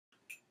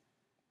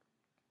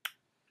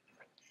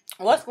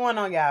What's going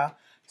on, y'all?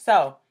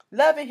 So,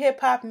 Love and Hip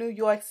Hop New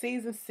York,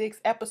 Season 6,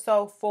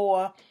 Episode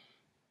 4.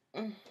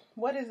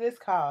 What is this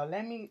called?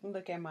 Let me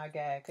look at my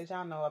guide, because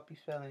y'all know I be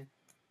feeling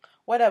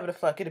whatever the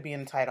fuck. It'll be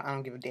in the title. I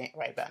don't give a damn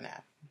right about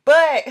now.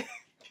 But,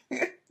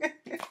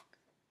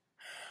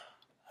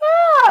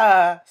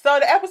 so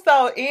the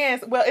episode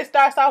ends, well, it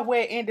starts off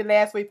where it ended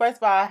last week. First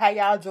of all, how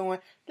y'all doing?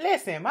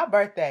 Listen, my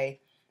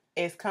birthday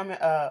is coming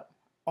up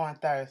on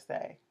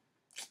Thursday.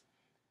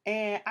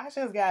 And I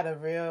just got a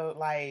real,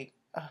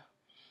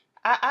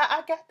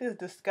 I got this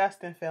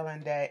disgusting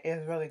feeling that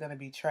it's really going to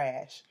be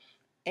trash.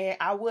 And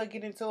I would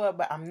get into it,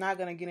 but I'm not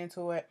going to get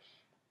into it.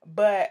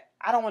 But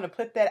I don't want to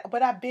put that,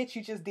 but I bet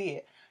you just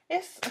did.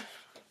 It's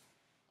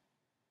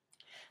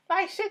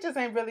like shit just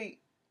ain't really,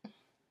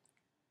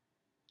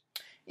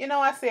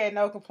 I said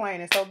no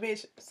complaining. So,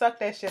 bitch, suck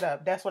that shit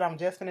up. That's what I'm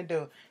just going to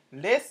do.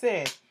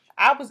 Listen,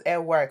 I was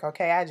at work,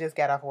 okay? I just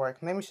got off work.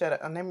 Let me shut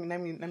up. Let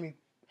me.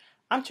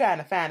 I'm trying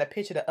to find a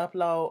picture to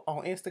upload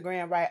on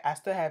Instagram, right? I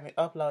still haven't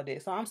uploaded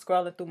it. So I'm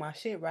scrolling through my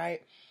shit,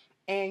 right?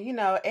 And,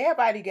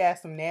 everybody got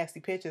some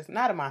nasty pictures.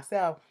 Not of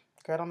myself.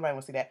 Girl, don't nobody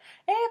want to see that.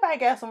 Everybody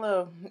got some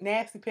little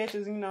nasty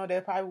pictures,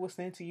 that probably was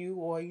sent to you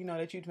or,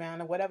 that you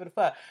found or whatever the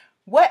fuck.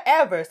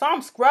 Whatever. So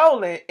I'm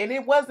scrolling and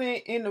it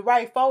wasn't in the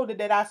right folder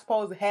that I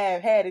supposed to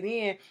have had it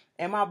in.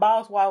 And my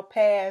boss walked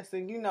past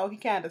and, he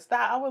kind of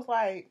stopped. I was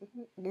like,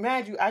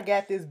 mind you, I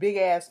got this big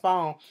ass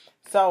phone.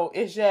 So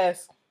it's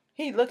just,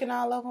 he looking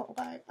all over.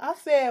 Like, I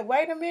said,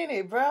 wait a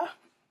minute, bro.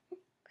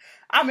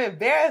 I'm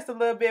embarrassed a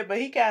little bit, but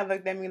he kind of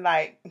looked at me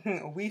like,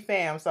 we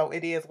fam, so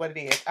it is what it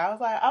is. I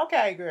was like,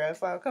 okay, girl,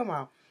 so come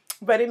on.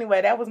 But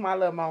anyway, that was my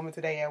little moment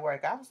today at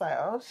work. I was like,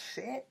 oh,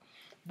 shit.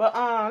 But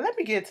let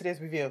me get to this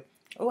review.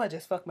 Oh, I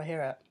just fucked my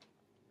hair up.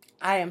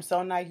 I am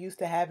so not used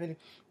to having,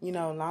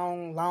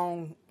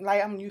 long,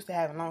 like I'm used to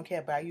having long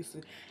hair, but I used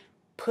to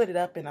put it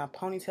up in a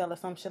ponytail or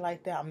some shit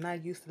like that. I'm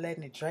not used to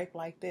letting it drape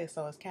like this,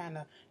 so it's kind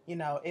of,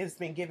 it's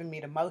been giving me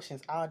the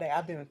motions all day.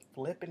 I've been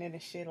flipping it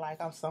and shit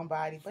like I'm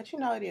somebody, but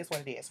it is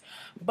what it is.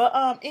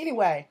 But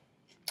anyway,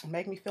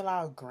 make me feel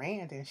all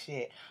grand and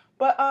shit.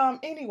 But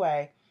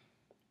anyway,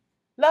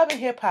 Love and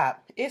Hip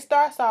Hop. It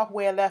starts off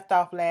where it left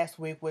off last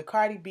week with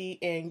Cardi B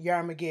and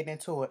Yerma getting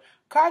into it.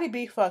 Cardi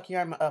B fucked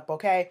Yerma up,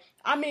 okay?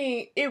 I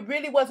mean, it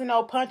really wasn't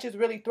no punches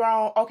really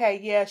thrown. Okay,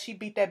 yeah, she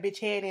beat that bitch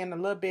head in a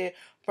little bit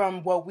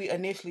from what we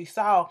initially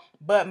saw,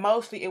 but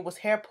mostly it was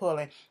hair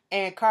pulling.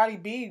 And Cardi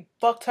B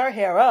fucked her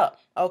hair up,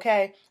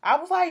 okay? I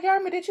was like,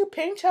 Yerma, did you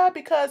pinch her?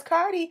 Because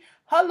Cardi,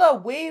 her little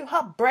weave,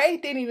 her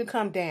braid didn't even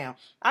come down.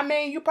 I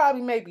mean, you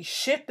probably maybe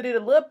shifted it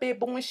a little bit,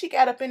 but when she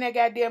got up in that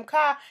goddamn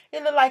car,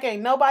 it looked like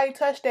ain't nobody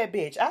touched that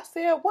bitch. I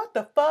said, what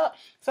the fuck?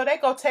 So they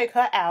go take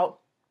her out,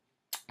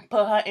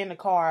 put her in the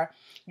car.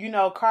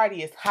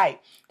 Cardi is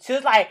hype. She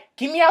was like,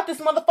 get me out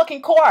this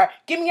motherfucking car.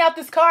 Get me out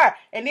this car.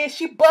 And then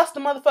she bust the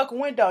motherfucking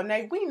window.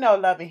 Now, we know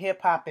Love and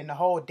Hip Hop and the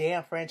whole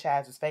damn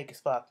franchise is fake as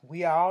fuck.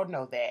 We all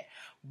know that.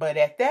 But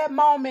at that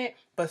moment,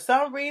 for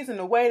some reason,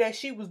 the way that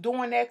she was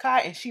doing that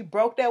car and she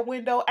broke that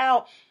window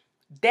out,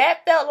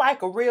 that felt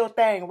like a real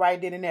thing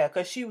right then and there.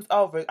 Because she was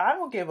over it. I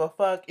don't give a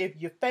fuck if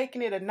you're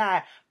faking it or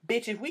not.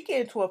 Bitch, if we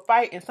get into a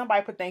fight and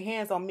somebody put their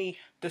hands on me,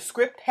 the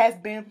script has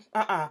been,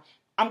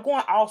 I'm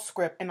going off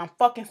script and I'm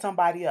fucking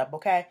somebody up,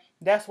 okay?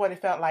 That's what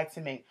it felt like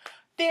to me.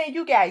 Then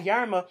you got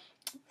Yerma.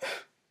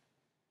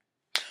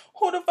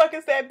 Who the fuck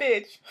is that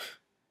bitch?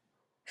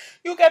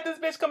 You got this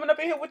bitch coming up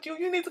in here with you.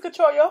 You need to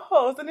control your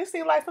hoes. And it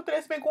seems like something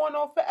that's been going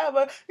on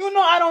forever.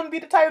 I don't be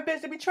the type of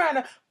bitch to be trying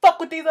to fuck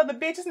with these other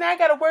bitches. Now I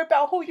gotta worry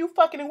about who you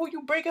fucking and who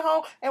you bringing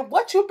home and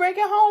what you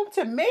bringing home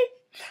to me.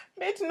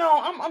 Bitch, no,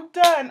 I'm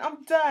done.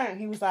 I'm done.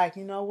 He was like,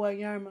 you know what,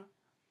 Yerma?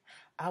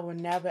 I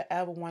would never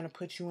ever want to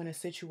put you in a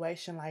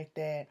situation like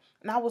that.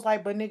 And I was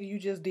like, but nigga, you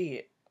just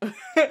did.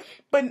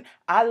 But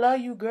I love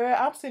you, girl.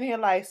 I'm sitting here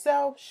like,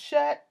 so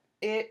shut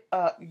it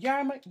up.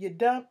 Yerma, you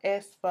dumb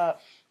as fuck.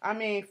 I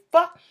mean,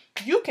 fuck.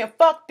 You can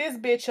fuck this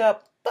bitch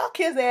up. Fuck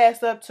his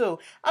ass up too.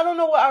 I don't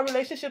know where our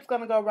relationship's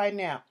gonna go right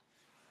now.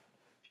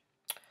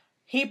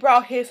 He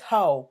brought his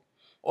hoe.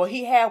 Or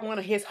he had one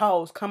of his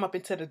hoes come up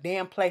into the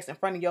damn place in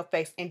front of your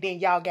face and then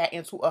y'all got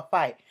into a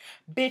fight.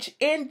 Bitch,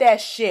 end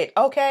that shit,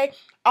 okay?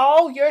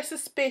 All your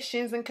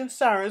suspicions and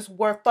concerns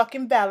were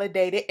fucking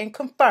validated and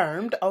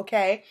confirmed,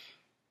 okay?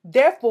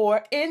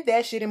 Therefore, end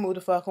that shit and move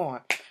the fuck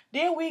on.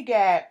 Then we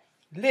got,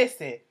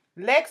 listen,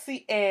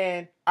 Lexi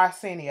and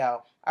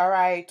Arsenio,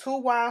 alright? Tu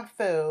Wan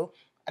Fu,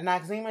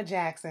 Noxzema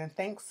Jackson,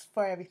 thanks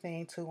for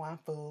everything, Tu Wan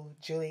Fu,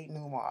 Julie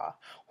Newmar.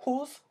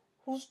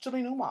 Who's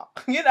Julie Newmar?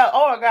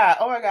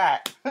 Oh my God.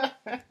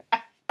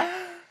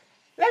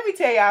 Let me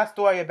tell y'all a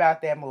story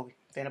about that movie.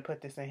 Finna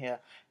put this in here.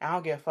 I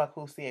don't give a fuck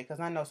who see it, because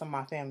I know some of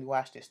my family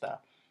watch this stuff.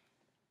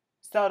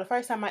 So the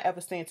first time I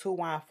ever seen Tu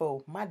Wan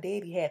Fu, my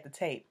daddy had the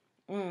tape.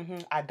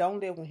 I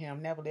don't live with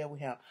him, never live with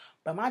him.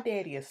 But my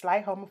daddy is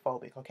slight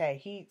homophobic, okay?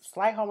 He's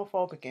slight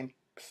homophobic and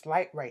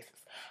slight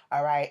racist,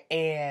 all right?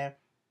 And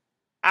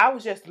I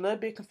was just a little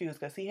bit confused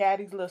because he had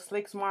these little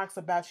slick marks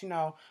about,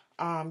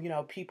 You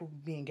know, people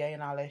being gay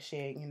and all that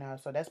shit, you know,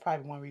 so that's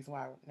probably one reason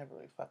why I never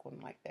really fuck with him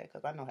like that,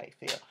 because I know how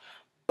he feel.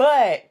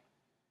 But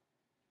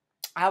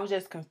I was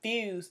just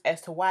confused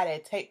as to why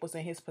that tape was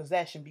in his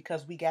possession,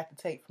 because we got the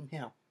tape from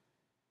him.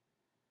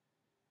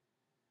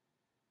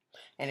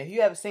 And if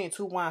you ever seen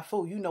Tu Wong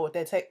Fu, you know what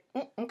that tape,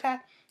 okay,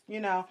 you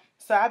know.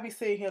 So I be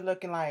sitting here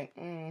looking like,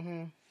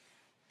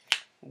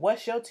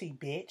 what's your tea,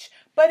 bitch?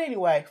 But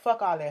anyway,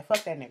 fuck all that,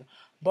 fuck that nigga.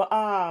 But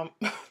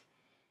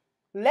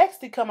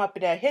Lexi come up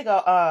in there. Here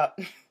go,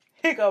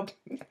 here go,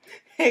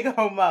 here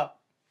go Mo.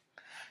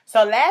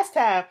 So last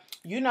time,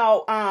 you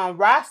know,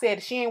 Ross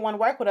said she ain't want to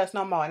work with us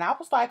no more. And I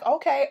was like,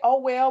 okay, oh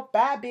well,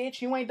 bye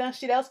bitch. You ain't done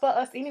shit else for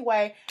us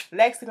anyway.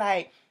 Lexi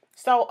like,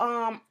 so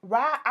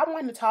Rod, I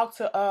wanted to talk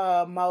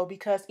to Mo,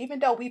 because even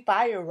though we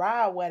fired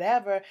Rod,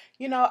 whatever,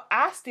 you know,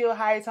 I still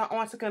hired her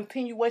on to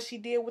continue what she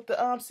did with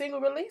the single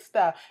release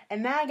stuff.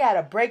 And now I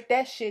gotta break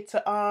that shit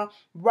to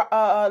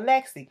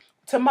Lexi.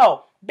 To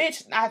Mo.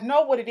 Bitch, I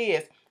know what it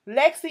is.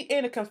 Lexi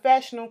in a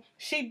confessional,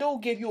 she do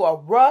give you a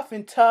rough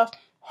and tough,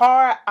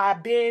 hard.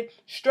 I've been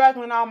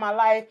struggling all my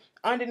life.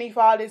 Underneath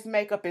all this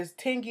makeup is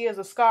 10 years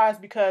of scars,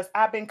 because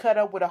I've been cut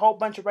up with a whole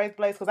bunch of razor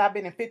blades, because I've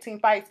been in 15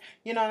 fights,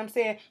 you know what I'm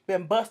saying?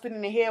 Been busted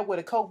in the head with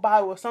a Coke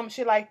bottle or some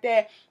shit like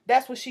that.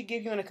 That's what she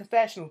give you in a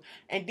confessional.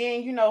 And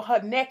then, you know,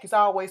 her neck is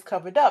always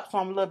covered up, so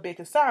I'm a little bit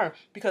concerned,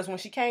 because when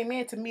she came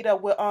in to meet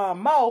up with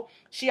Mo,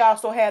 she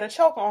also had a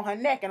choke on her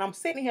neck, and I'm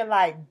sitting here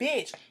like,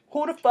 bitch,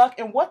 who the fuck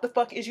and what the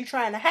fuck is you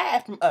trying to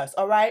hide from us,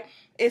 all right?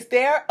 Is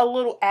there a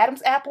little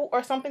Adam's apple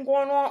or something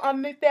going on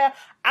underneath there?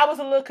 I was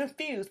a little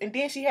confused. And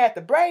then she had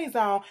the braids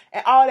on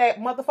and all that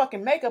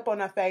motherfucking makeup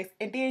on her face.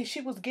 And then she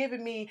was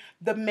giving me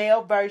the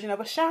male version of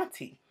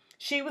Ashanti.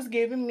 She was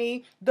giving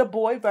me the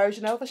boy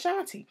version of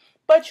Ashanti.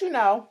 But you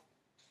know,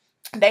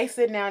 they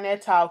sitting down there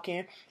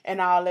talking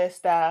and all that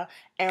stuff.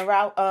 And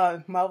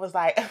Mo was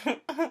like,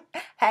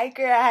 hey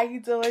girl, how you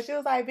doing? She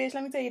was like, bitch,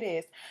 let me tell you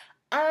this.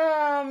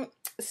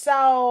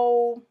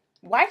 So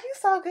why you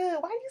so good?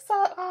 Why you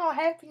so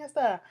happy and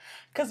stuff?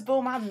 Cause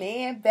boo, my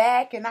man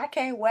back and I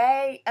can't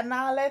wait and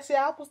all that shit.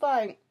 I was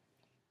like,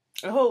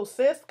 who,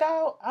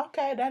 Cisco?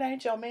 Okay, that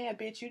ain't your man,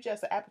 bitch. You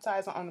just an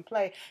appetizer on the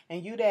plate,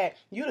 and you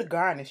the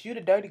garnish. You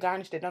the dirty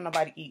garnish that don't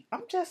nobody eat.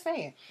 I'm just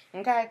saying,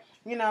 okay?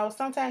 You know,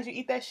 sometimes you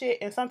eat that shit,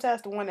 and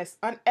sometimes the one that's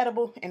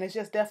unedible and it's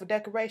just there for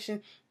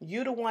decoration,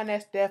 you the one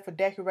that's there for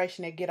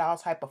decoration that get all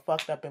type of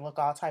fucked up and look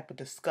all type of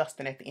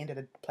disgusting at the end of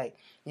the plate.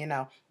 You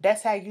know,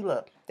 that's how you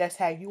look. That's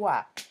how you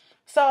are.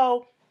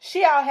 So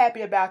she all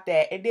happy about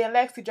that, and then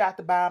Lexi dropped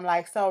the bomb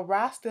like, so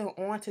Ross still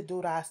on to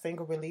do our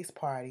single release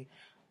party.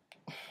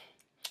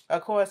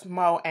 Of course,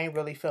 Mo ain't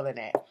really feeling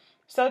that.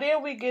 So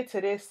then we get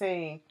to this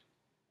scene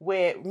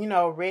where, you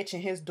know, Rich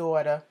and his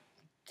daughter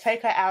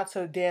take her out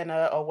to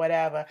dinner or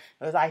whatever.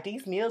 It was like,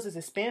 these meals is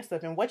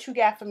expensive, and what you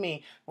got for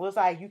me? It was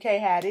like, you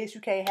can't have this,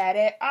 you can't have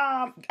that.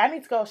 I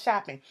need to go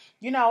shopping.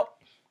 You know,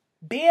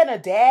 being a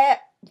dad,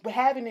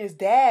 having this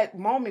dad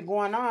moment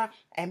going on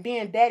and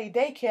being daddy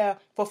daycare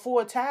for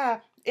full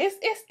time, it's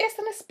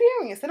an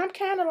experience, and I'm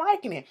kind of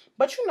liking it.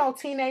 But you know,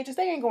 teenagers,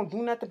 they ain't gonna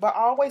do nothing but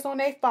always on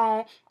their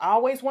phone,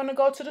 always want to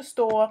go to the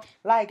store.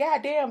 Like,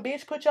 goddamn,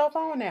 bitch, put your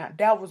phone down.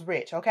 That was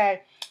Rich,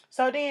 okay?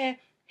 So then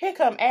here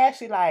come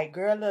Ashley, like,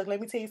 girl, look, let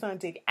me tell you something,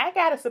 Dick. I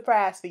got a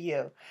surprise for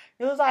you.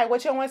 It was like,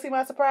 what, you want to see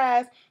my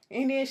surprise?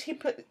 And then she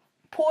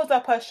pulls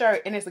up her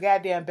shirt, and it's a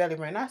goddamn belly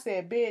ring. I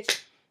said,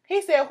 bitch.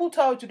 He said, who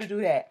told you to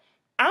do that?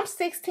 I'm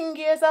 16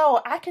 years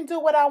old. I can do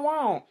what I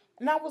want.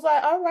 And I was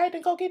like, all right,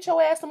 then go get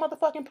your ass a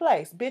motherfucking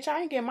place. Bitch,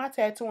 I ain't getting my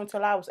tattoo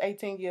until I was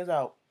 18 years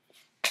old.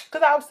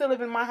 Because I was still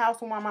living in my house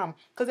with my mama.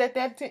 Because at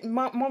that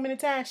moment in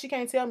time, she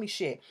can't tell me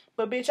shit.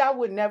 But bitch, I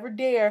would never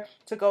dare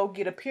to go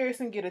get a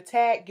piercing, get a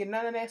tag, get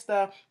none of that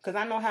stuff. Because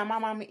I know how my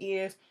mama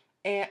is.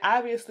 And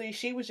obviously,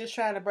 she was just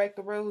trying to break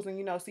the rules and,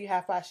 you know, see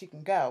how far she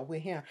can go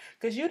with him.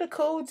 Because you the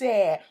cool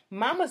dad.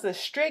 Mama's a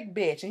strict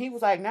bitch. And he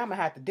was like, now I'm going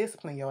to have to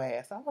discipline your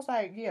ass. I was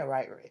like, yeah,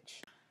 right,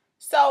 Rich.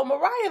 So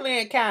Mariah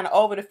Lynn kind of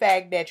over the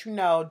fact that, you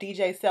know,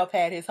 DJ Self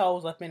had his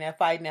hoes up in there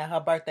fighting at her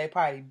birthday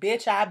party.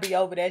 Bitch, I be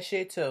over that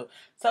shit too.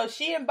 So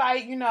she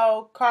invite, you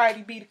know,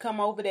 Cardi B to come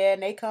over there,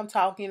 and they come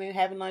talking and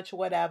having lunch or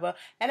whatever.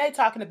 And they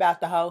talking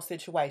about the whole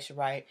situation,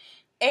 right?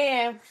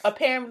 And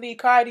apparently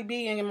Cardi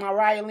B and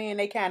Mariah Lynn,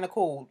 they kind of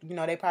cool. You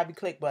know, they probably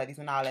click buddies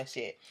and all that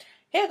shit.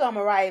 Here go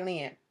Mariah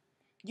Lynn.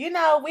 You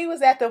know, we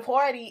was at the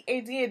party,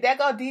 and then that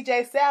go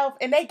DJ Self,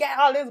 and they got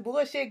all this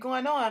bullshit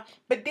going on.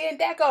 But then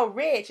that go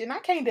Rich, and I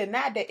can't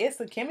deny that it's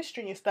some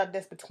chemistry and stuff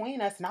that's between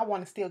us, and I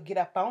want to still get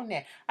up on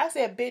that. I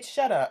said, bitch,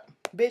 shut up.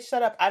 Bitch,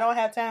 shut up. I don't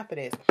have time for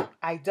this.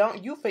 I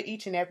don't. You for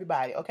each and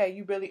everybody, okay?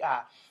 You really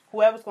are.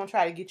 Whoever's going to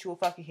try to get you a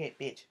fucking hit,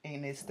 bitch,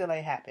 and it still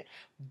ain't happened.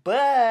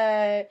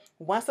 But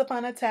once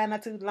upon a time,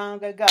 not too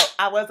long ago,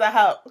 I was a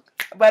hoe.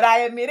 But I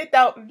admit it,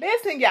 though.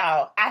 Listen,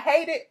 y'all. I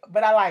hate it,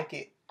 but I like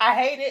it. I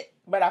hate it,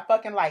 but I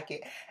fucking like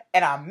it.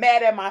 And I'm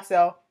mad at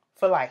myself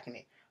for liking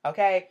it.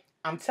 Okay?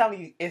 I'm telling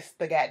you, it's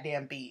the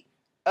goddamn beat.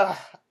 Ugh.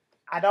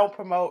 I don't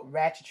promote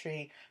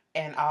ratchetry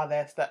and all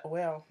that stuff.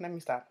 Well, let me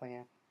stop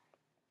playing.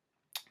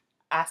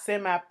 I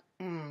send my...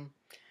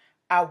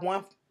 I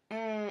want...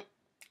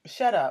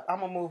 Shut up. I'm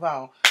gonna move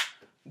on.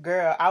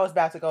 Girl, I was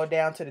about to go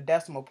down to the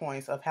decimal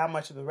points of how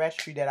much of the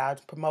ratchetry that I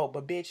promote,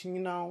 but bitch, you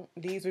know,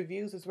 these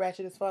reviews is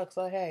ratchet as fuck,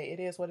 so hey,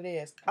 it is what it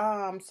is.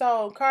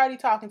 So Cardi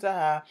talking to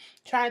her,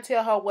 trying to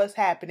tell her what's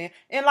happening,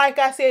 and like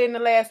I said in the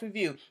last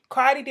review,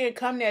 Cardi didn't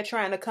come there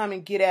trying to come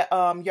and get at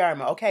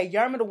Yerma, okay?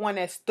 Yerma the one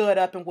that stood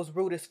up and was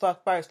rude as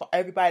fuck first for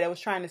everybody that was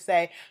trying to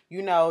say,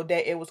 you know,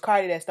 that it was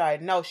Cardi that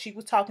started. No, she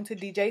was talking to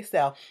DJ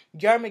Self.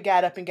 Yerma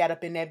got up in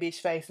that bitch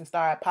face and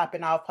started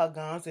popping off her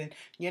guns, and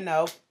you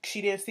know,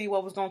 she didn't see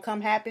what was gonna come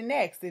happen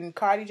next, and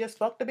Cardi just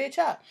fucked the bitch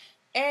up.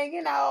 And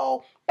you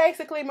know,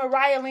 basically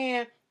Mariah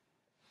Lynn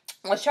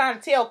was trying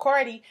to tell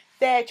Cardi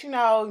that, you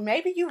know,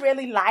 maybe you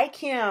really like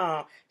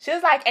him. She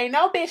was like, ain't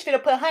no bitch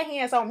finna put her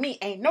hands on me.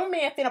 Ain't no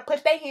man finna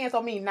put their hands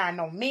on me. Not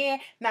no man,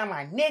 not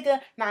my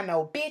nigga, not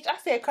no bitch. I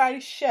said, Cardi,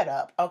 shut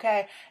up,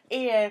 okay?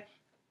 And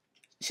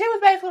she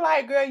was basically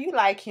like, girl, you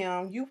like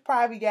him. You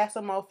probably got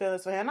some more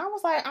feelings for him. And I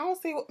was like,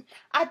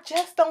 I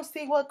just don't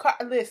see what,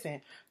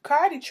 listen,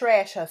 Cardi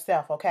trashed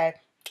herself, okay?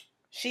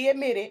 She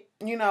admitted,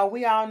 you know,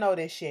 we all know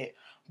this shit.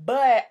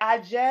 But I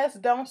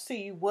just don't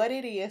see what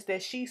it is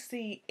that she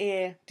see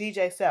in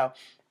DJ Self.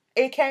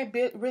 It can't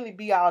really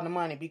be all the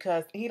money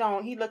because he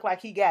look like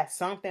he got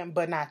something,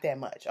 but not that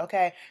much,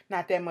 okay?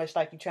 Not that much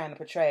like you trying to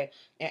portray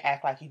and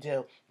act like you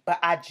do. But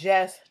I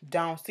just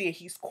don't see it.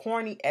 He's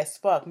corny as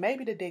fuck.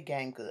 Maybe the dick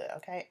game good,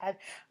 okay?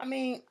 I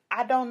mean,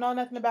 I don't know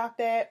nothing about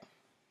that.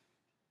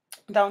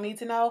 Don't need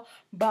to know.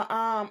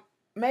 But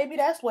maybe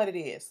that's what it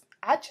is.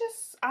 I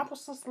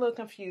was just a little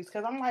confused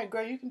because I'm like,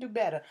 girl, you can do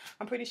better.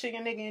 I'm pretty sure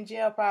your nigga in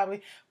jail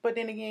probably, but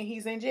then again,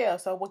 he's in jail,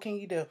 so what can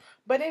you do?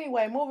 But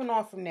anyway, moving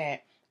on from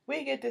that,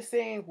 we get the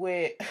scene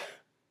with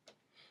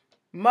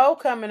Mo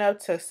coming up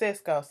to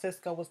Cisco.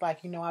 Cisco was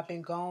like, you know, I've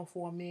been gone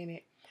for a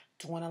minute,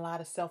 doing a lot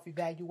of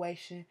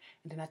self-evaluation,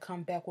 and then I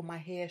come back with my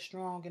head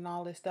strong and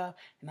all this stuff,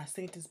 and I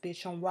seen this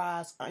bitch on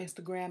Roz on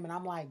Instagram, and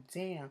I'm like,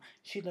 damn,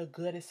 she look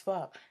good as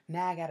fuck.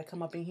 Now I gotta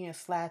come up in here and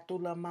slide through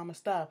little mama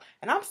stuff.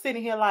 And I'm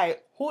sitting here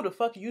like, who the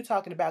fuck are you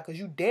talking about? Because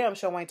you damn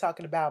sure ain't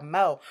talking about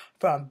Mo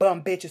from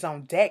Bum Bitches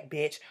on Deck,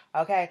 bitch,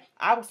 okay?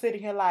 I was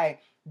sitting here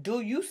like, do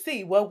you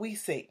see what we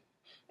see?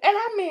 And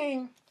I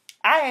mean,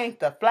 I ain't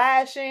the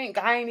flashing,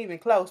 I ain't even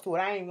close to it,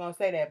 I ain't even gonna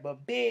say that,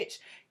 but bitch,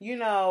 you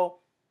know,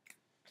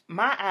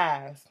 my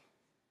eyes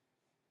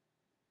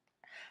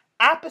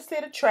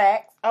opposite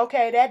attracts.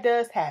 Okay, that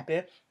does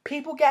happen.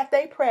 People got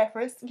their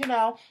preference, you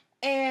know,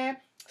 and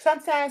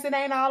sometimes it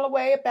ain't all the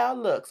way about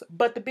looks.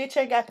 But the bitch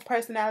ain't got the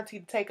personality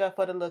to take up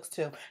for the looks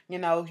too. You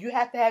know, you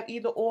have to have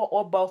either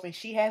or both, and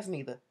she has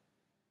neither.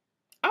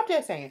 I'm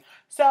just saying.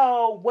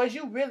 So, was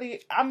you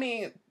really, I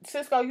mean,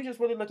 Cisco, you just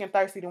really looking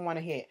thirsty to want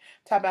to hit.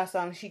 Talk about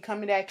something. She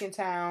coming back in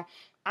town.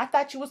 I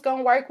thought you was going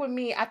to work with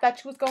me. I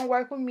thought you was going to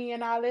work with me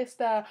and all this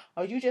stuff.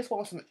 Or you just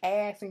want some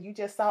ass and you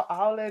just saw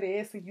all of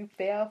this and you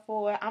fell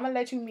for it. I'm going to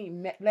let you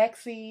meet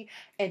Lexi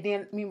and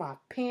then meet my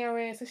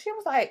parents. And she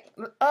was like,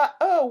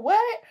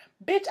 what?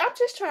 Bitch, I'm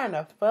just trying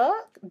to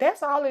fuck.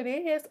 That's all it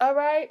is, all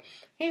right?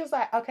 He was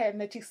like, okay,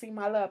 let you see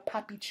my little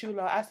papi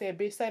chulo. I said,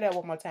 bitch, say that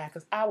one more time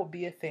because I would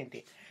be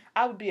offended.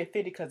 I would be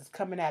offended because it's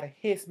coming out of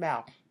his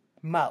mouth.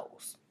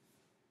 Mo's.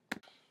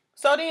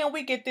 So then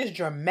we get this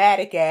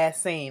dramatic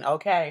ass scene,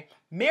 okay?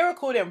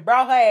 Miracle then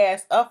brought her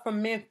ass up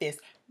from Memphis.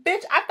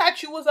 Bitch, I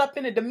thought you was up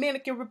in the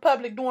Dominican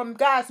Republic doing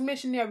God's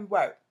missionary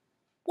work.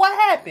 What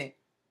happened?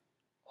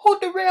 Who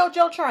derailed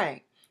your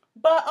train?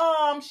 But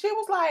she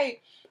was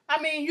like,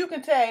 I mean, you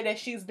can tell that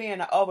she's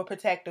being an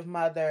overprotective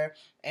mother,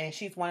 and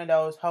she's one of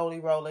those holy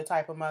roller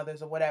type of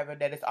mothers or whatever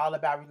that is all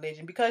about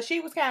religion, because she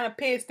was kind of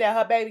pissed that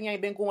her baby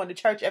ain't been going to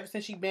church ever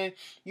since she been,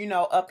 you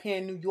know, up here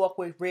in New York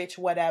with Rich,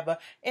 whatever,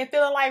 and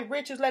feeling like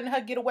Rich is letting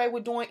her get away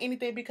with doing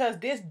anything because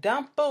this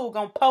dumb fool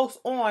gonna post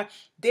on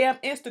damn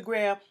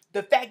Instagram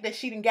the fact that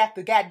she didn't got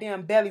the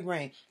goddamn belly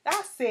ring.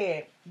 I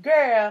said,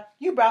 girl,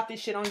 you brought this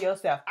shit on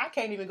yourself. I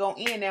can't even go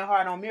in that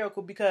hard on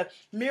Miracle because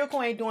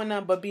Miracle ain't doing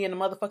nothing but being a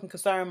motherfucking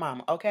concerned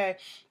mama, okay?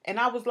 And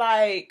I was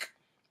like,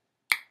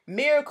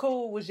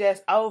 Miracle was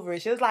just over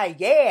it. She was like,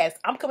 yes,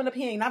 I'm coming up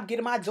here and I'm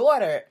getting my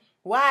daughter.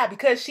 Why?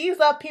 Because she's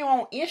up here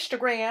on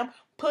Instagram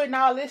putting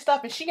all this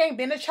stuff and she ain't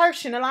been to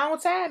church in a long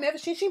time ever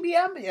since she be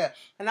up here.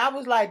 And I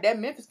was like, that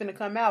Memphis finna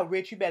come out,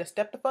 Rich. You better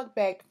step the fuck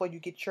back before you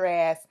get your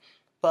ass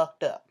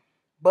fucked up.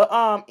 But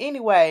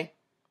anyway,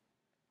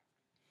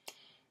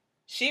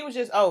 she was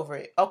just over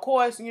it. Of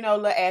course, you know,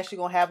 little Ashley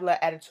gonna have a little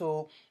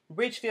attitude.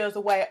 Rich feels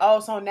away.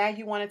 Oh, so now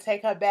you want to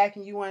take her back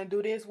and you want to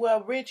do this?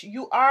 Well, Rich,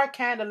 you are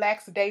kind of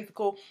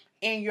lackadaisical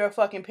in your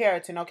fucking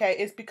parenting, okay?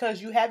 It's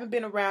because you haven't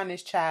been around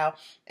this child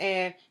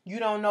and you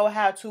don't know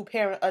how to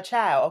parent a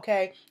child,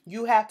 okay?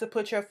 You have to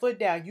put your foot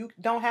down. You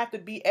don't have to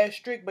be as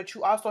strict, but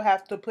you also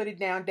have to put it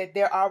down that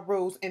there are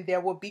rules and there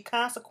will be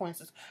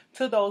consequences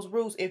to those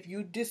rules if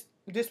you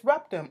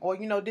disrupt them or,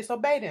 you know,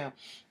 disobey them.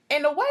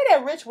 And the way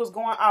that Rich was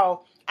going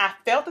off, I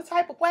felt the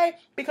type of way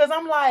because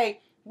I'm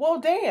like,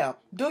 Well, damn.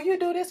 Do you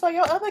do this for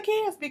your other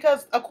kids?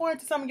 Because according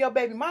to some of your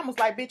baby mamas,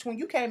 like, bitch, when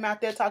you came out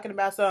there talking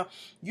about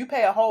you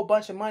pay a whole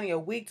bunch of money a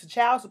week to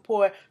child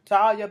support to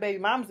all your baby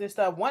mamas and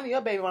stuff. One of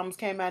your baby mamas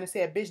came out and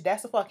said, bitch,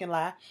 that's a fucking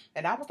lie.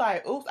 And I was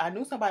like, oops, I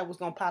knew somebody was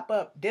going to pop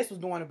up. This was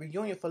doing a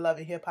reunion for Love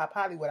and Hip Hop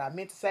Hollywood. I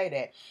meant to say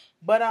that.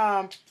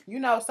 But, you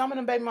know, some of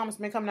them baby mamas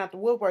been coming out the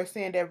woodwork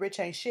saying that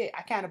Rich ain't shit.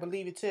 I kind of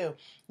believe it too,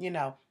 you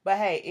know. But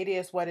hey, it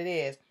is what it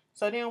is.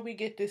 So then we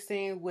get this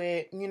scene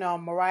with, you know,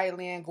 Mariah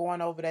Lynn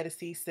going over there to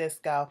see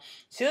Cisco.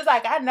 She was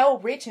like, I know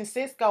Rich and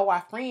Cisco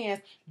are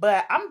friends,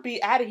 but I'm going to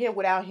be out of here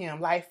without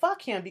him. Like,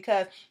 fuck him,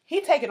 because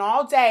he taking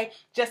all day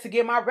just to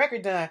get my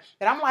record done.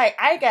 And I'm like,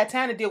 I ain't got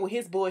time to deal with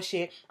his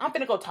bullshit. I'm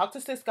finna go talk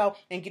to Cisco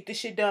and get this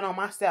shit done on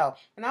myself.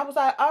 And I was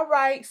like, all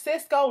right,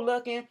 Cisco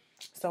looking.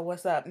 So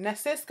what's up? Now,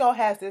 Cisco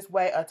has this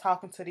way of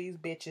talking to these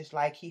bitches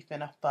like he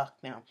finna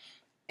fuck them.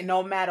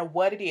 No matter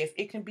what it is.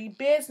 It can be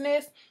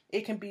business.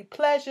 It can be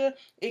pleasure.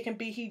 It can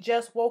be he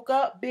just woke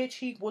up. Bitch,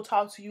 he will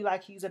talk to you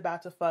like he's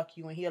about to fuck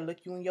you. And he'll look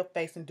you in your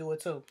face and do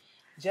it too.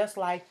 Just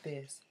like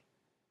this.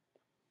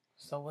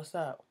 So what's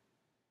up?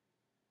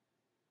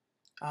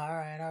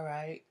 Alright,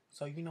 alright.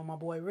 So you know my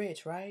boy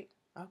Rich, right?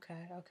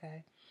 Okay,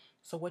 okay.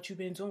 So what you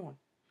been doing?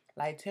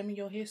 Like, tell me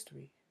your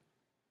history.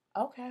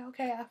 Okay,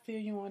 okay, I feel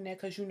you on that,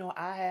 because, you know,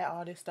 I had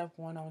all this stuff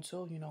going on,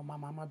 too. You know, my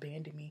mama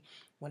abandoned me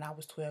when I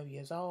was 12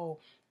 years old,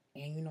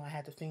 and, you know, I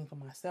had to think for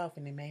myself,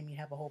 and it made me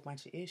have a whole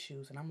bunch of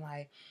issues, and I'm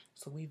like,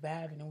 so we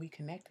vibing and we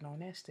connecting on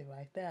that shit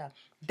right there.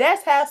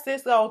 That's how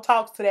Cisco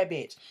talks to that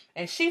bitch,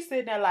 and she's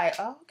sitting there like,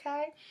 oh,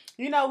 okay,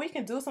 you know, we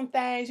can do some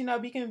things, you know,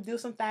 we can do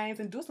some things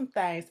and do some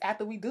things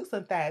after we do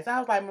some things. I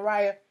was like,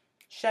 Mariah,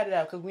 shut it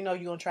up, because we know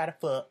you're going to try to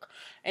fuck.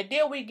 And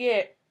then we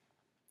get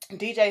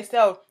DJ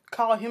Self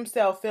called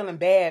himself feeling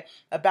bad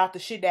about the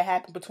shit that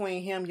happened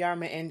between him,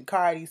 Yerma, and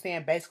Cardi,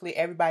 saying basically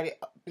everybody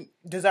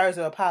deserves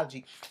an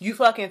apology. You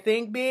fucking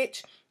think,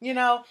 bitch? You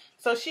know?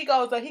 So he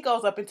goes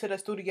up into the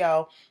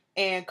studio,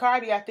 and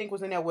Cardi, I think,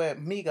 was in there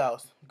with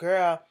Migos.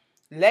 Girl,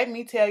 let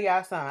me tell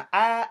y'all something.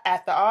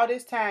 After all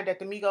this time that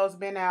the Migos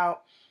been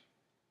out,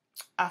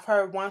 I've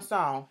heard one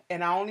song,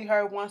 and I only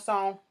heard one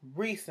song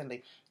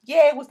recently.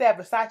 Yeah, it was that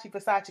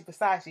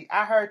Versace.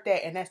 I heard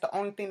that, and that's the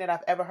only thing that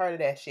I've ever heard of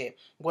that shit,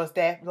 was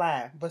that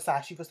line,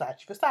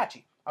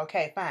 Versace.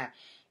 Okay, fine.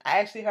 I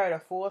actually heard a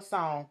full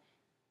song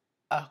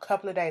a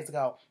couple of days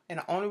ago, and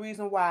the only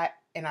reason why,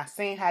 and I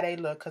seen how they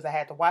look, because I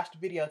had to watch the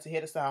video to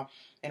hear the song,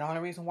 and the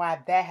only reason why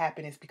that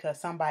happened is because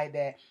somebody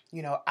that,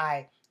 you know,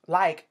 I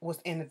like was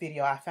in the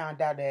video. I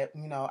found out that,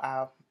 you know,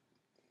 I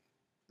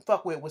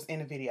fuck with was in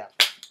the video.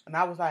 And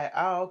I was like,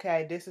 oh,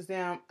 okay, this is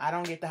them. I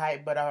don't get the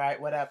hype, but all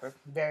right, whatever.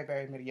 Very,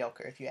 very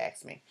mediocre, if you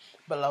ask me.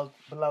 Below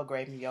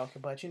grade mediocre.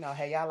 But, you know,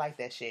 hey, y'all like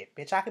that shit.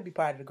 Bitch, I could be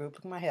part of the group.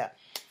 Look at my hair.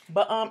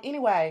 But,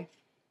 anyway.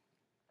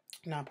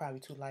 No, I'm probably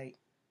too late.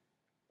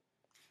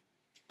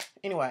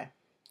 Anyway,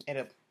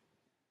 it'll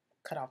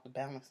cut off the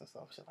balance and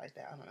stuff, shit like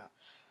that. I don't know.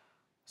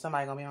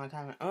 Somebody gonna be on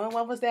comment. Oh,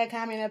 what was that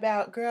comment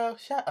about? Girl,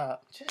 shut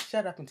up. Just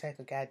shut up and take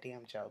a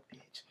goddamn joke,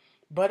 bitch.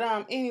 But,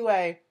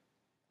 anyway.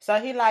 So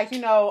he like, you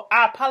know,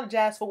 I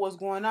apologize for what's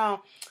going on.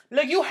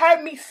 Look, you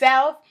hurt me,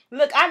 South.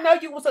 Look, I know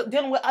you was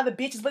dealing with other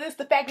bitches, but it's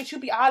the fact that you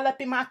be all up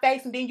in my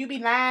face and then you be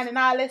lying and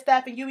all that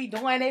stuff and you be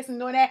doing this and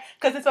doing that.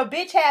 Because if a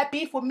bitch had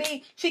beef with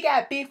me, she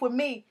got beef with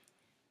me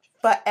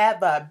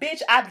forever.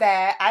 Bitch, I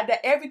died.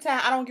 Every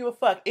time. I don't give a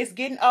fuck. It's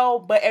getting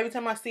old, but every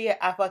time I see it,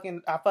 I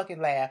fucking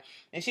laugh.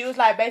 And she was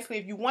like, basically,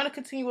 if you want to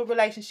continue a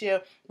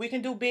relationship, we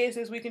can do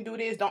business, we can do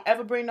this. Don't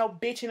ever bring no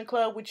bitch in the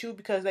club with you,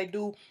 because they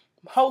do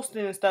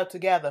hosting and stuff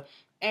together.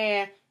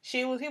 And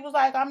he was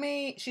like, I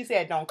mean, she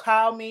said, don't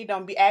call me,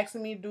 don't be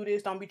asking me to do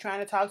this, don't be trying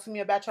to talk to me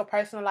about your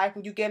personal life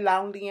when you get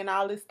lonely and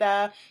all this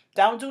stuff.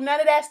 Don't do none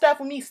of that stuff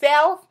with me,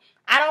 Self.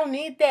 I don't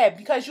need that,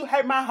 because you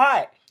hurt my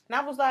heart. And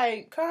I was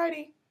like,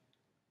 Cardi,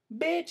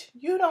 bitch,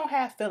 you don't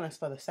have feelings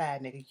for the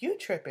side nigga. You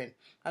tripping,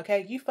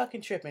 okay? You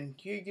fucking tripping.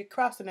 You're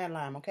crossing that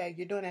line, okay?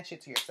 You're doing that shit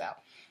to yourself.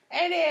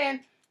 And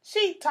then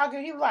she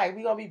talking, he was like,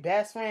 we gonna be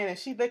best friends, and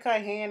she lick her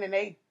hand, and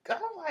I'm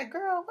like,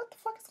 girl, what the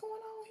fuck is going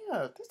on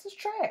here? This is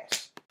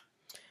trash.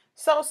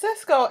 So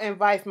Cisco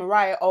invites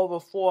Mariah over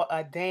for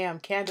a damn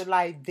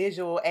candlelight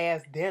visual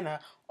ass dinner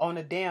on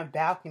the damn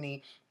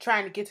balcony,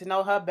 trying to get to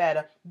know her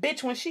better.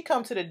 Bitch, when she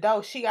come to the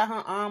door, she got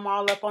her arm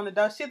all up on the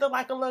door. She look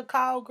like a little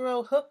call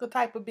girl hooker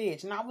type of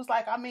bitch. And I was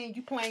like, I mean,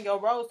 you playing your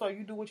role, so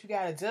you do what you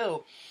gotta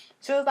do.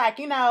 She was like,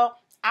 you know,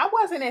 I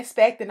wasn't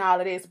expecting all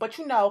of this, but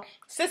you know,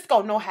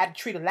 Cisco know how to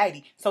treat a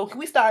lady. So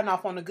we starting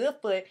off on a good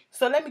foot.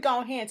 So let me go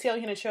ahead and tell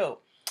you the truth.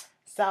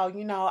 So,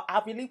 you know,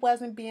 I really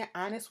wasn't being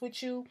honest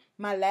with you.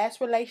 My last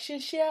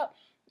relationship,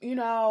 you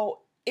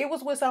know, it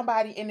was with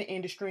somebody in the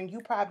industry, and you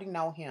probably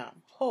know him.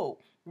 Who?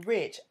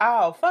 Rich.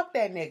 Oh, fuck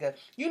that nigga.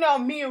 You know,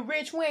 me and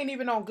Rich, we ain't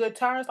even on good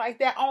terms like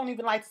that. I don't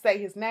even like to say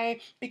his name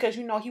because,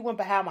 you know, he went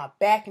behind my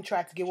back and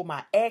tried to get with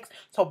my ex.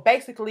 So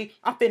basically,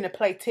 I'm finna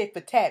play tit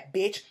for tat,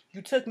 bitch.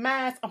 You took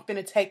mine, I'm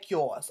finna take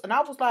yours. And I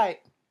was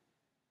like,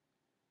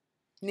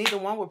 Neither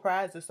one were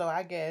prizes, so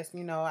I guess,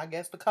 I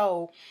guess the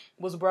code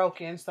was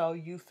broken, so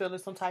you feeling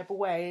some type of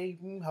way,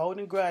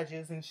 holding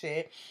grudges and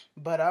shit.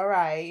 But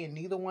alright, and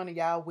neither one of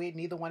y'all with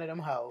neither one of them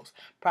hoes.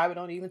 Probably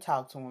don't even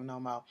talk to him no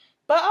more.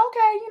 But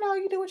okay,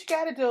 you do what you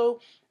gotta do.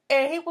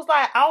 And he was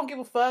like, I don't give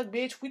a fuck,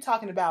 bitch. We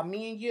talking about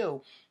me and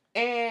you.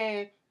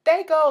 And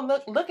they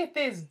go, look at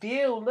this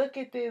view. Look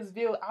at this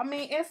view. I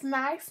mean, it's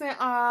nice and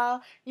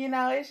all.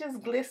 It's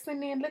just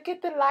glistening. Look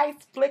at the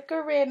lights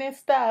flickering and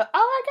stuff.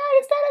 Oh my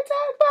God, is that a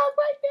tugboat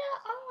right there?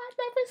 Oh, I've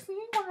never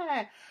seen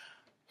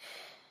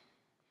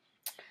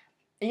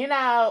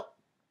one.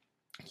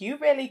 You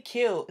really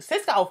cute.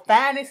 Cisco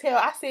fine as hell.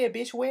 I said,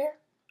 bitch, where?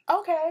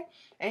 Okay.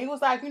 And he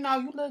was like, you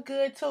look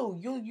good too.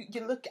 You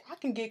look, I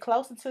can get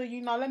closer to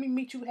you, let me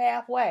meet you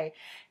halfway.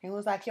 And he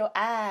was like, your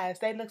eyes,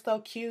 they look so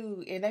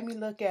cute. And let me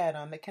look at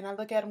them. Can I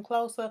look at them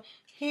closer?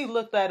 He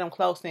looked at them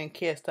closer and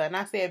kissed her. And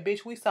I said,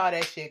 bitch, we saw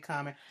that shit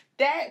coming.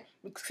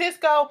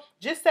 Cisco,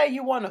 just say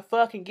you want to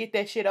fuck and get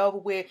that shit over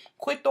with.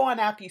 Quit throwing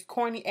out these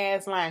corny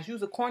ass lines.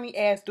 You's a corny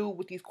ass dude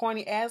with these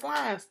corny ass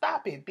lines.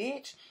 Stop it,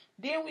 bitch.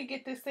 Then we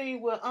get this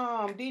scene with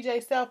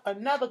DJ Self,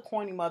 another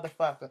corny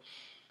motherfucker.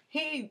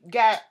 He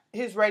got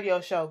his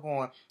radio show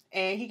going,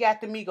 and he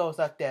got the Migos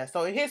up there.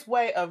 So his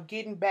way of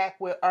getting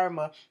back with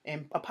Irma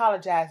and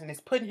apologizing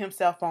is putting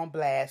himself on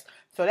blast.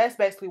 So that's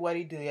basically what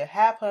he did.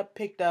 Have her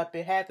picked up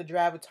and had the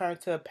driver turn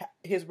to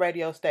his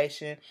radio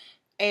station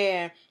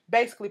and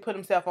basically put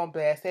himself on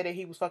blast. Said that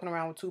he was fucking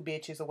around with two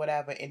bitches or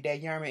whatever, and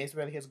that Yerma is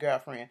really his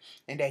girlfriend,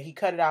 and that he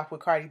cut it off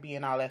with Cardi B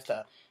and all that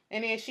stuff.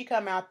 And then he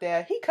come out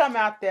there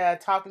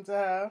talking to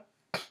her.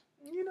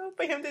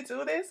 For him to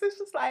do this, it's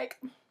just like,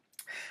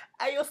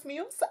 Dios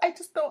míos, I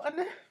just don't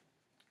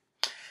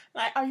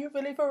like, are you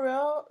really for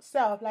real,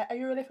 Self? Like, are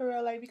you really for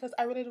real? Like, because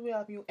I really do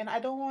love you, and I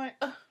don't want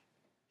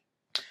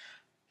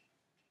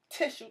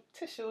tissue.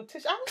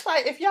 I was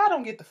like, if y'all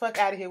don't get the fuck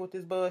out of here with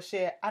this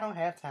bullshit, I don't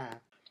have time.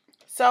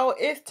 So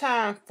it's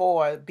time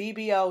for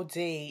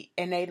BBOD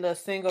and they little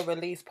single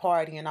release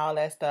party and all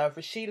that stuff.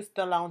 Rasheeda's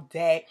still on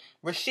deck.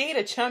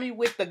 Rashida chummy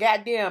with the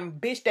goddamn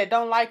bitch that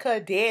don't like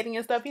her daddy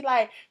and stuff. He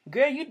like,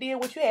 girl, you did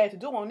what you had to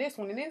do on this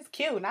one and it's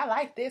cute and I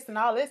like this and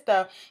all this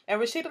stuff. And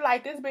Rashida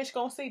like, this bitch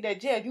gonna see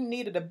that, yeah, you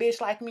needed a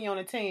bitch like me on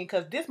the team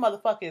because this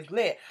motherfucker is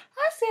lit.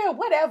 I said,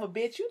 whatever,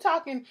 bitch. You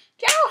talking,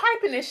 y'all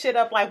hyping this shit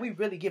up like we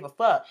really give a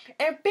fuck.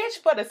 And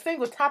bitch, for the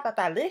single Top of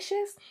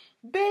Delicious,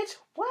 bitch,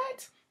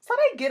 what? So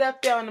they get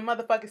up there on the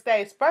motherfucking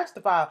stage. First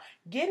of all,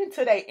 get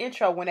into their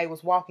intro when they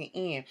was walking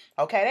in.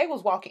 Okay, they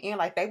was walking in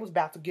like they was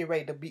about to get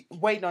ready to be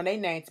waiting on their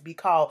name to be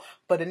called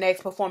for the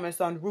next performance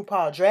on the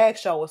RuPaul Drag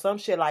Show or some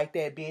shit like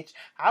that, bitch.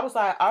 I was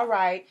like, all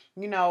right,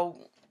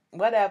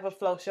 whatever,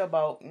 float your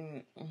boat.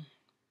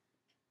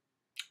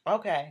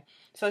 Okay,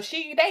 so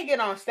they get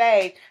on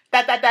stage.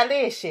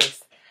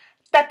 Delicious.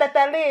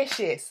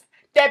 Delicious.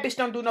 That bitch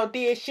don't do no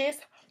dishes.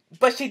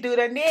 But she do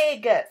the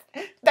niggas.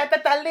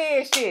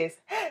 Delicious.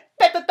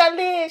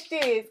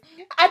 Delicious.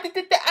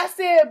 I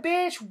said,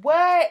 bitch,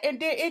 what? And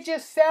then it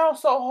just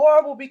sounds so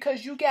horrible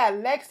because you got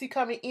Lexi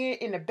coming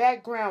in the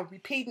background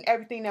repeating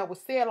everything that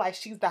was said like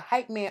she's the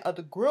hype man of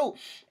the group.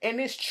 And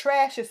it's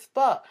trash as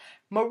fuck.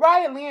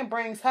 Mariah Lynn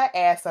brings her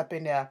ass up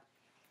in there.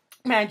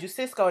 Mind you,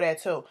 Cisco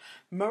that too.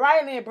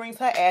 Mariah Lynn brings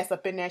her ass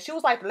up in there. She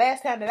was like, the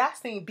last time that I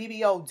seen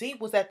BBOD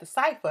was at the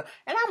Cypher.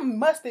 And I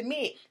must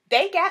admit,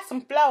 they got some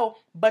flow,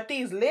 but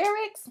these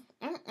lyrics,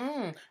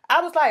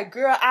 I was like,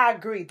 girl, I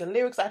agree. The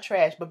lyrics are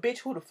trash. But bitch,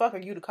 who the fuck are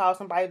you to call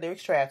somebody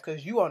lyrics trash?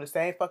 Because you on the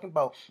same fucking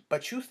boat.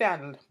 But you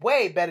sounded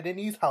way better than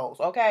these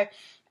hoes, okay?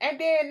 And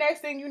then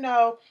next thing you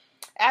know,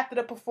 after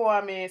the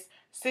performance,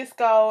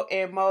 Cisco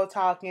and Mo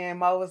talking.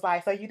 Mo was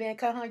like, so you didn't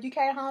come home? You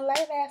came home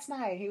late last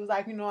night. He was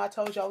like, I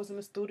told you I was in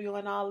the studio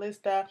and all this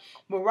stuff.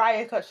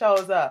 Mariah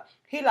shows up.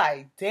 He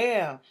like,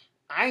 damn,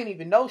 I didn't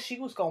even know she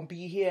was going to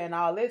be here and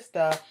all this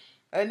stuff.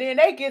 And then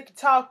they get to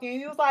talking.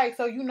 He was like,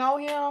 so you know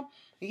him?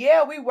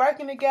 Yeah, we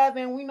working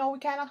together and we know we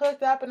kind of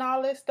hooked up and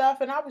all this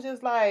stuff. And I was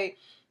just like,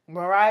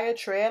 Mariah,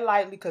 tread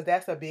lightly because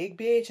that's a big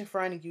bitch in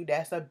front of you.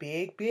 That's a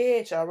big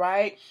bitch, all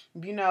right?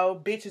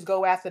 Bitches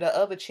go after the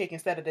other chick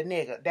instead of the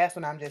nigga. That's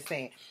what I'm just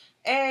saying.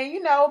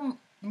 And,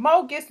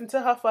 Mo gets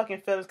into her fucking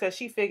feelings because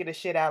she figured the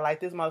shit out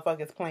like this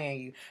motherfucker is playing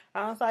you.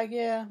 I was like,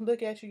 yeah,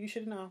 look at you. You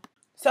should know.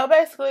 So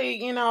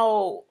basically,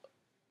 Mo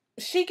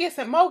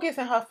gets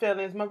in her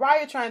feelings.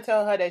 Mariah trying to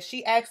tell her that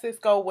she asked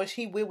Cisco was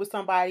she with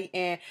somebody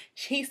and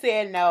she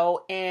said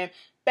no. And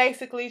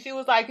basically, she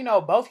was like,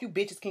 both you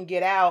bitches can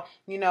get out.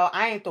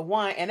 I ain't the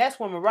one. And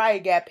that's when Mariah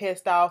got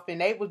pissed off and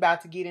they was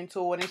about to get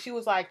into it. And she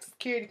was like,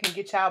 security can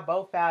get y'all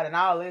both out and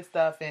all this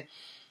stuff. And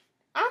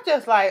I'm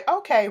just like,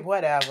 okay,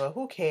 whatever.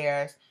 Who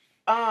cares?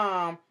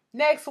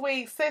 Next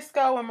week,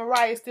 Cisco and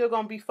Mariah still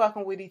gonna be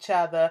fucking with each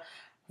other.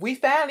 We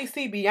finally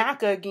see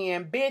Bianca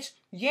again. Bitch,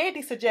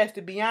 Yandy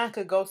suggested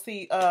Bianca go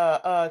see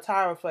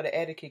Tyra for the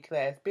etiquette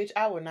class. Bitch,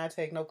 I would not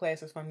take no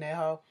classes from that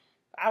hoe.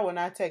 I will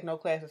not take no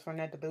classes from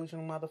that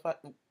delusional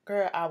motherfucker.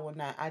 Girl, I will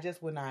not. I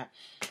just would not.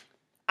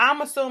 I'm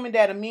assuming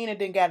that Amina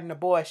didn't got an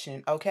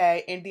abortion,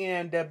 okay? And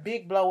then the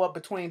big blow up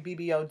between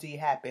BBOD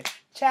happened.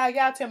 Child,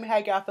 y'all tell me how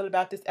y'all feel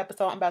about this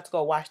episode. I'm about to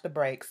go watch the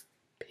breaks.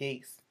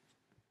 Peace.